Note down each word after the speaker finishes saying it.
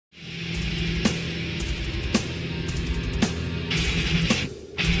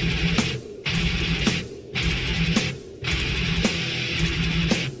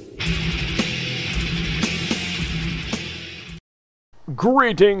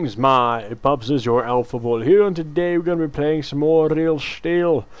Greetings, my pups, is your Alphaball here, and today we're going to be playing some more Real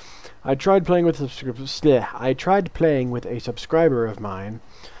Steel. I tried playing with a subscriber of mine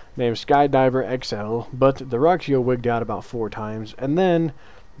named Skydiver XL, but the Roxio wigged out about 4 times, and then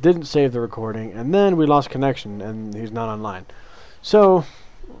didn't save the recording, and then we lost connection, and he's not online. So,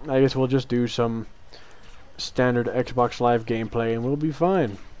 I guess we'll just do some standard Xbox Live gameplay, and we'll be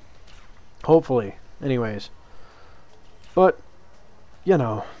fine. Hopefully. Anyways. But, you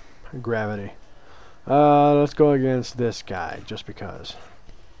know, gravity. Let's go against this guy, just because.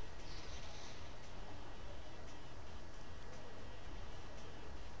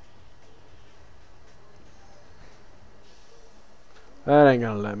 That ain't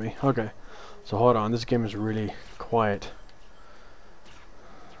gonna let me. Okay. So hold on, this game is really quiet.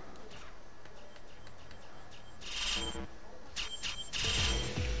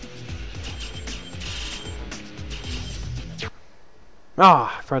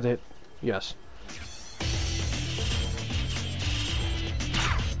 Ah, I forgot to hit. Yes.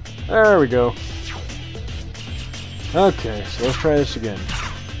 There we go. Okay, so let's try this again.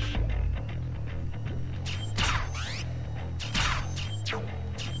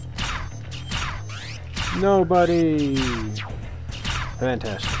 Nobody.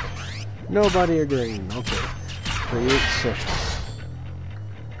 Fantastic. Nobody agreeing. Okay. Create session.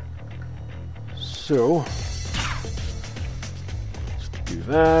 So do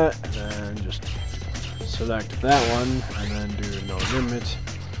that, and then just select that one, and then do no limit,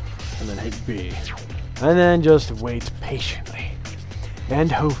 and then hit B. And then just wait patiently. And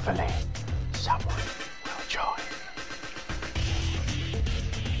hopefully, someone will join.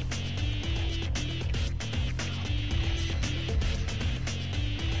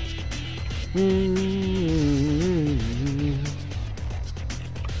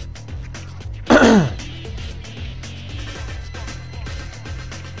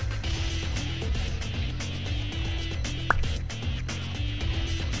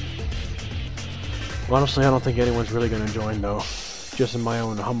 Honestly, I don't think anyone's really going to join, though. Just in my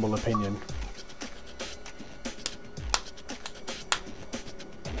own humble opinion.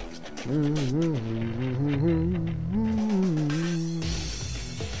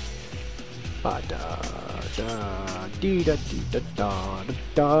 Ba da da dee da dee da da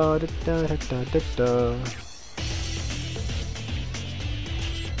da da da da da da da.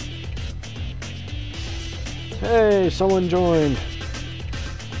 Hey, someone joined.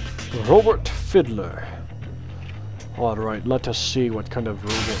 Robert Fiddler. Alright, let us see what kind of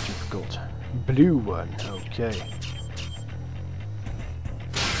robot you've got. Blue one, okay.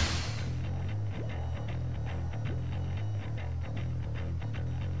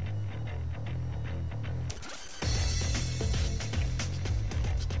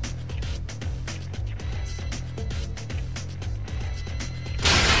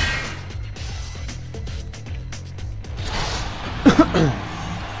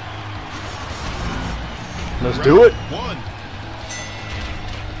 Let's do it. One.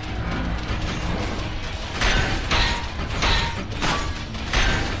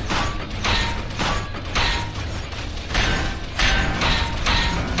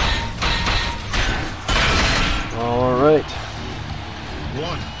 All right.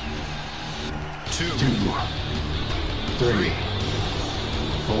 1, 2, 3,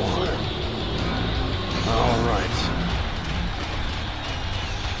 4. All right.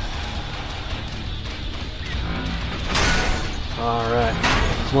 Alright,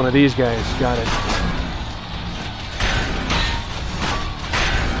 it's one of these guys, got it.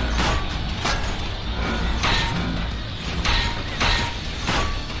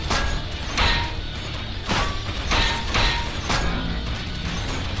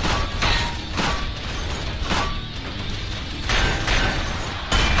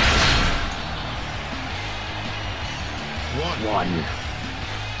 One,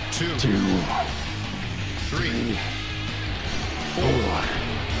 2, 3, 4,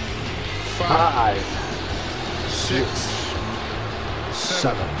 5, 6,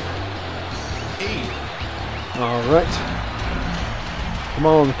 7, 8. Alright. Come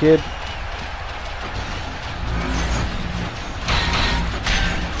on, kid.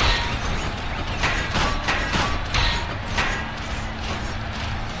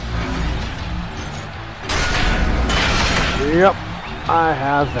 Yep, I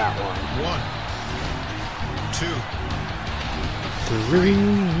have that one. 1, 2, 3,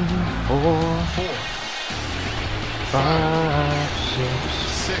 4, 5,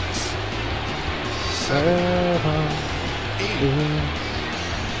 6, 7, 8,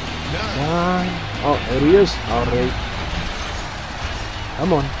 9. Oh, there he is. Alright.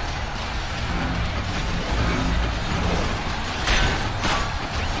 Come on.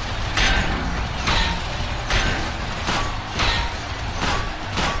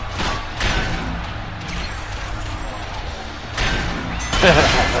 All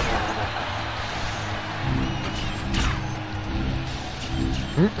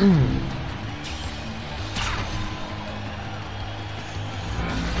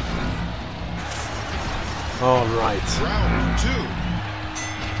right. Round 2.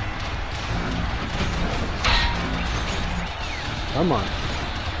 Come on.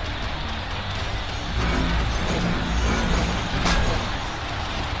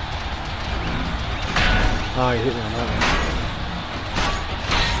 Oh, you hit me on that one.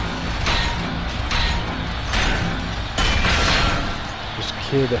 This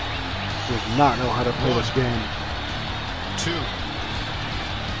kid does not know how to play this game. 2,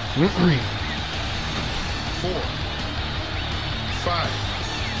 3, 4, 5,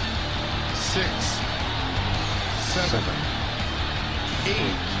 6, 7, 8,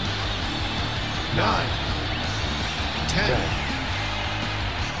 9, 10.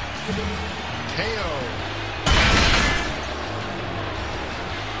 KO.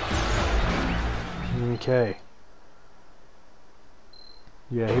 Okay.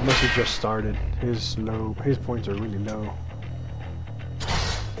 Yeah, he must have just started. His points are really low.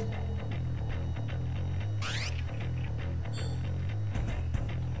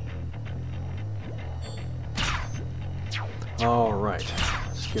 All right.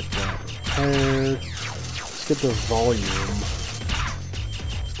 Skip that repair. Skip the volume.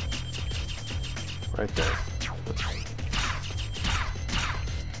 Right there.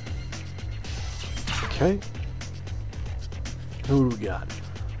 Okay. Who do we got?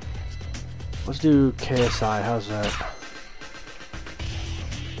 Let's do KSI. How's that?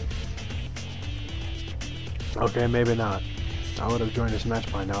 Okay, maybe not. I would have joined this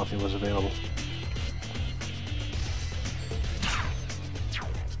match by now if he was available.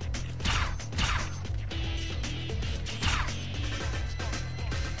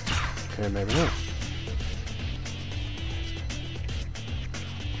 Okay, maybe not.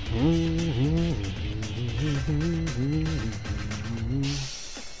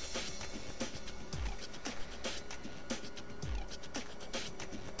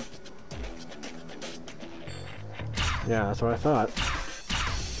 Yeah, that's what I thought.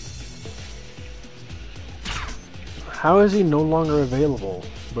 How is he no longer available,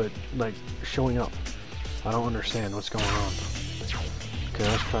 but, like, showing up? I don't understand what's going on. Okay,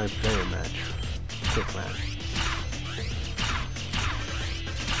 let's try player match. Quick match.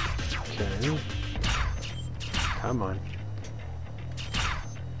 Okay. Come on.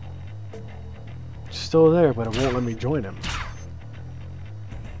 It's still there, but it won't let me join him.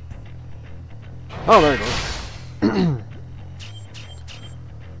 Oh, there it goes.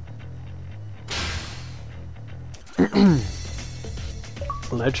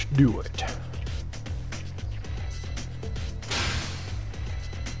 Let's do it.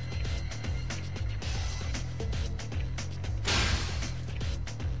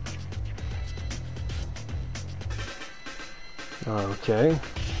 Okay.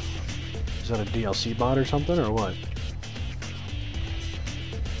 Is that a DLC bot or something, or what?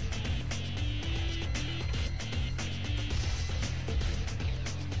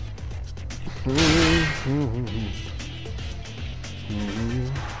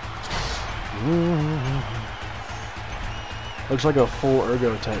 Looks like a full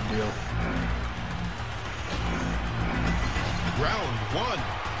ergo type deal. Round 1.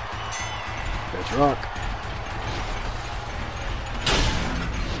 Let's rock.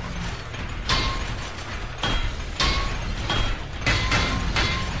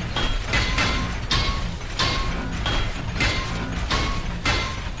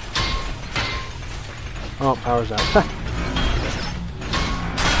 Oh, power's out.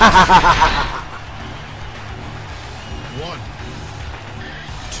 1,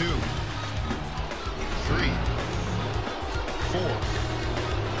 2, 3, 4.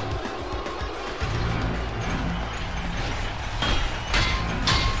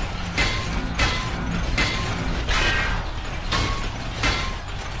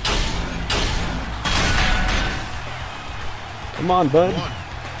 Come on, bud. 1,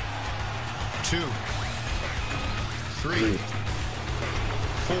 2, 3,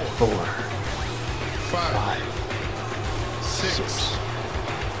 4, 4, 5, 6,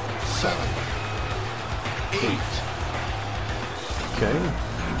 7, 8. Okay.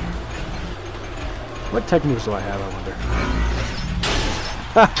 What techniques do I have, I wonder?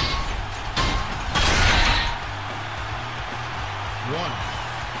 Ha! 1,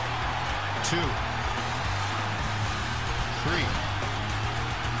 2, 3,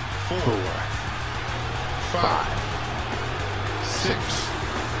 4, 5, 6,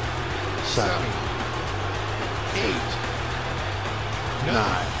 7, 8,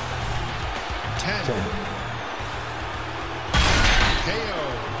 9, 10.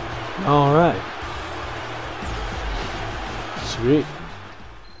 KO. All right. Sweet.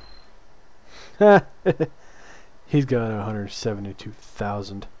 He's got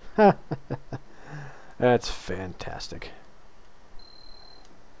 172,000. That's fantastic.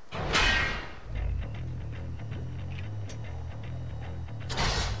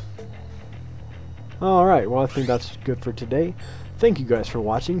 Alright, well I think that's good for today. Thank you guys for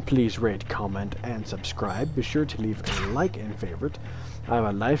watching. Please rate, comment, and subscribe. Be sure to leave a like and favorite. I have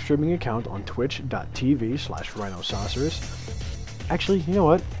a live streaming account on twitch.tv/Rhynosaucerous. Actually, you know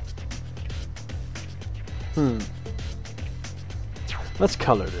what? Let's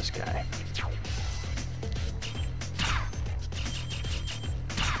color this guy.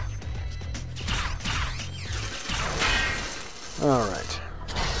 Alright.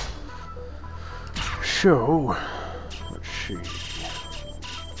 So, let's see.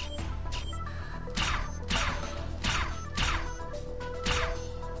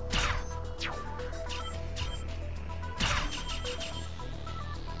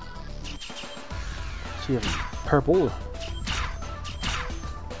 See if purple.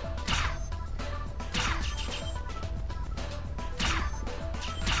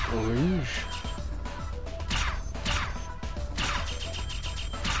 Orange.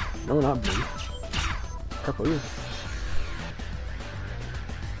 No, not blue. Purple.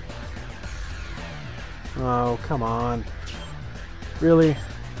 Oh, come on. Really?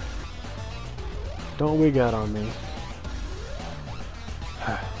 Don't wig out on me.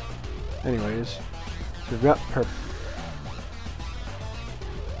 Anyways, so we've got purple.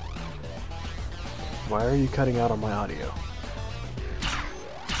 Why are you cutting out on my audio?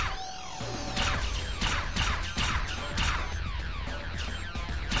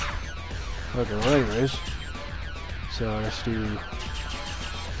 Okay, well anyways. So let's do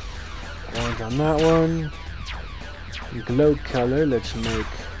orange on that one. Glow color, let's make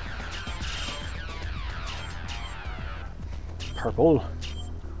purple.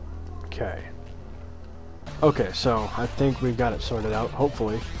 Okay. Okay, so I think we've got it sorted out,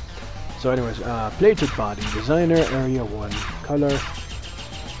 hopefully. So anyways, plated body, designer, area 1, color,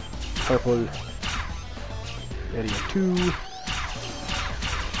 purple, area 2,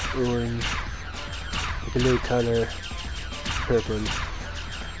 orange, blue color, purple,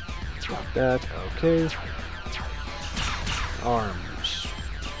 like that, okay. Arms,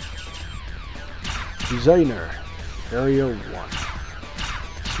 designer, area 1,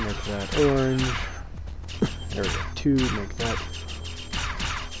 let's make that orange, area 2, make that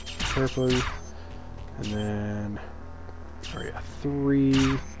purple, and then area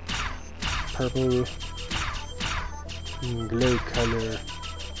 3, purple, glow color,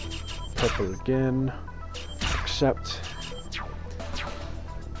 purple again, accept,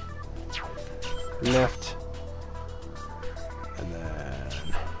 left, and then,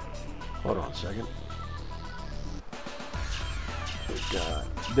 hold on a second, we've got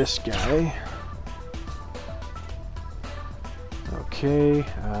this guy, okay, like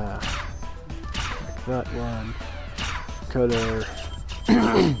that one, color,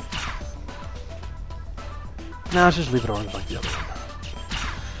 nah, let's just leave it orange like the other one.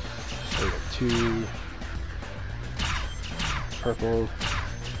 Area 2, purple,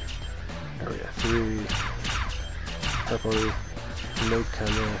 area 3, purple, blue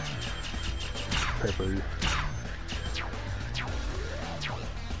color, purple,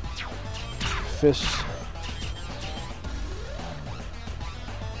 fist,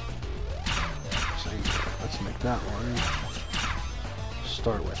 let's make that one,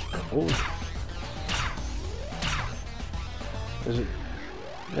 start with purple, is it?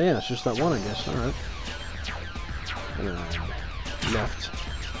 Yeah, it's just that one, I guess. Alright. And then left.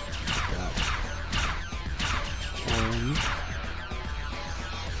 Got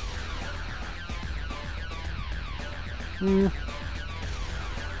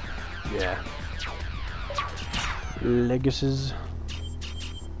yeah. Legacies.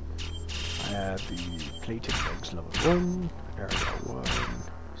 I have the plated legs level 1. Area 1.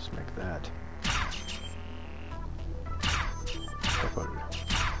 Let's make that. Purple.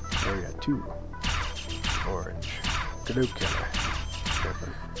 Area 2, orange, glue color, purple.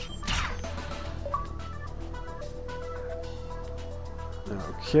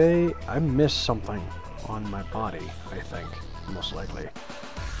 Okay, I missed something on my body, I think, most likely.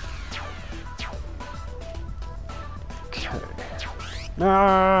 Okay.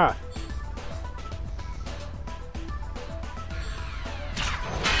 Ah!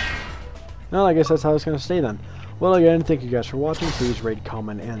 Well, I guess that's how it's going to stay then. Well, again, thank you guys for watching. Please rate,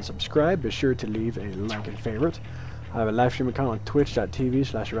 comment, and subscribe. Be sure to leave a like and favorite. I have a live stream account on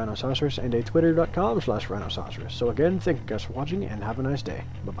twitch.tv/Rhynosaucerous and a twitter.com/Rhynosaucerous. So again, thank you guys for watching and have a nice day.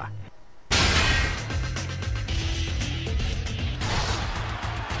 Bye-bye.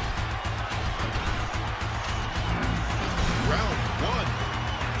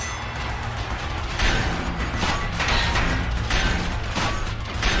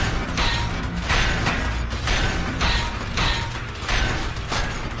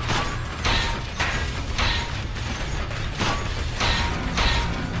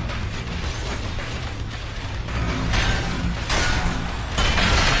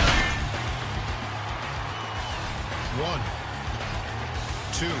 One,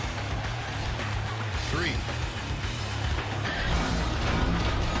 two, three.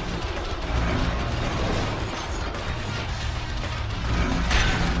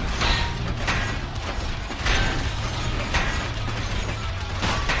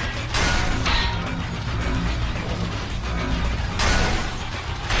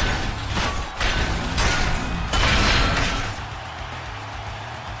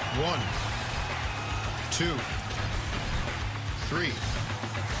 One, two, 3,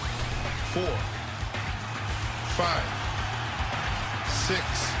 4, 5, 6,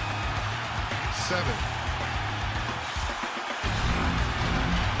 7.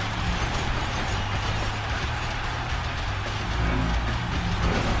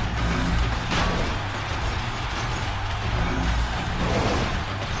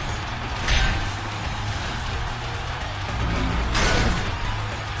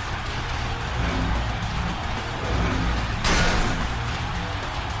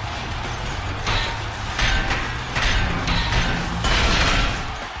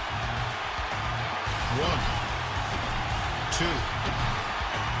 One, two,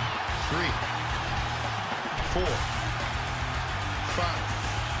 three, 4, 5,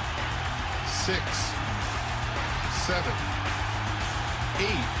 6, 7, 8,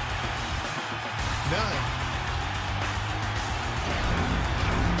 9.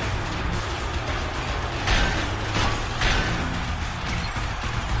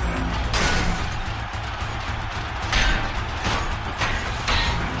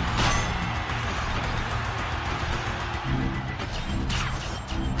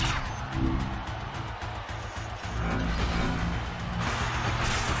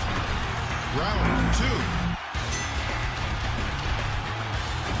 Round 2.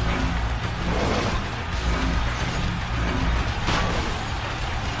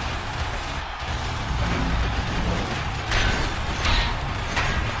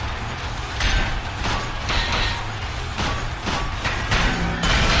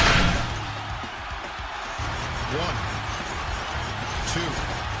 One, two,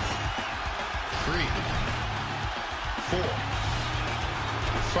 3, 4,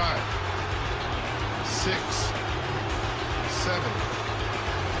 5, 6, 7,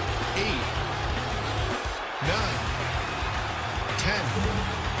 8, 9, 10.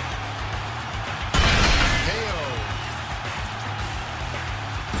 KO.